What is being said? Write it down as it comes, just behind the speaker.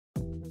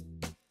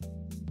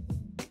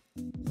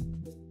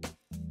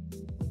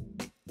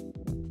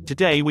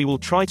Today we will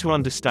try to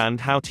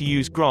understand how to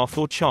use graph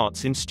or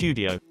charts in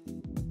Studio.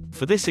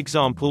 For this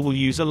example we'll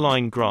use a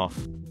line graph.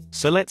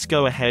 So let's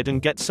go ahead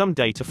and get some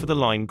data for the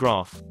line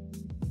graph.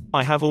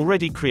 I have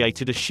already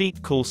created a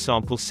sheet called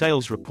Sample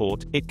Sales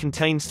Report. It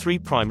contains 3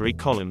 primary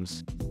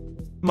columns: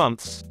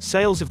 months,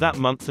 sales of that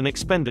month, and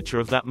expenditure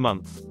of that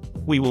month.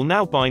 We will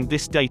now bind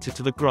this data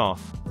to the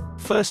graph.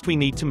 First we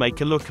need to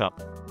make a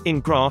lookup. In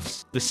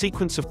graphs, the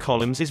sequence of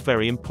columns is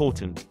very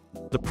important.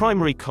 The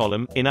primary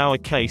column, in our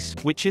case,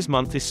 which is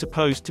month, is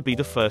supposed to be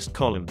the first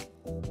column.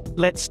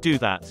 Let's do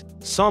that.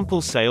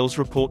 Sample Sales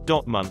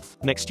Report.month.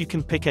 Next you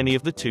can pick any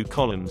of the 2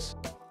 columns.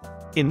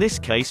 In this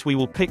case we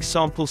will pick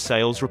Sample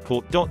Sales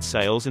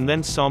Report.sales and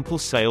then Sample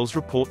Sales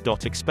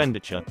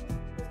Report.expenditure.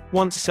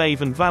 Once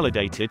saved and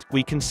validated,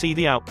 we can see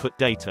the output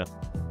data.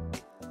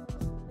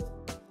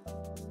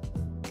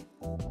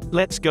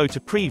 Let's go to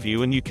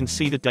preview and you can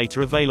see the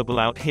data available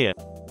out here.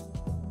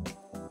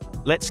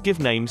 Let's give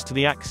names to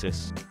the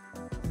axis.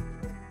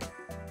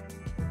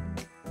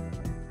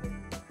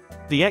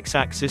 The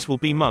x-axis will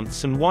be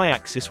months and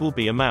y-axis will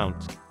be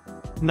amount.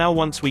 Now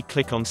once we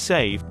click on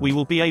Save, we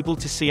will be able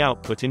to see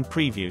output in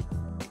preview.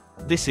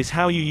 This is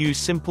how you use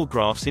simple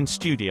graphs in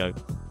Studio.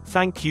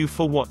 Thank you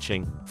for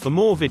watching. For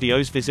more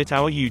videos visit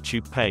our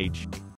YouTube page.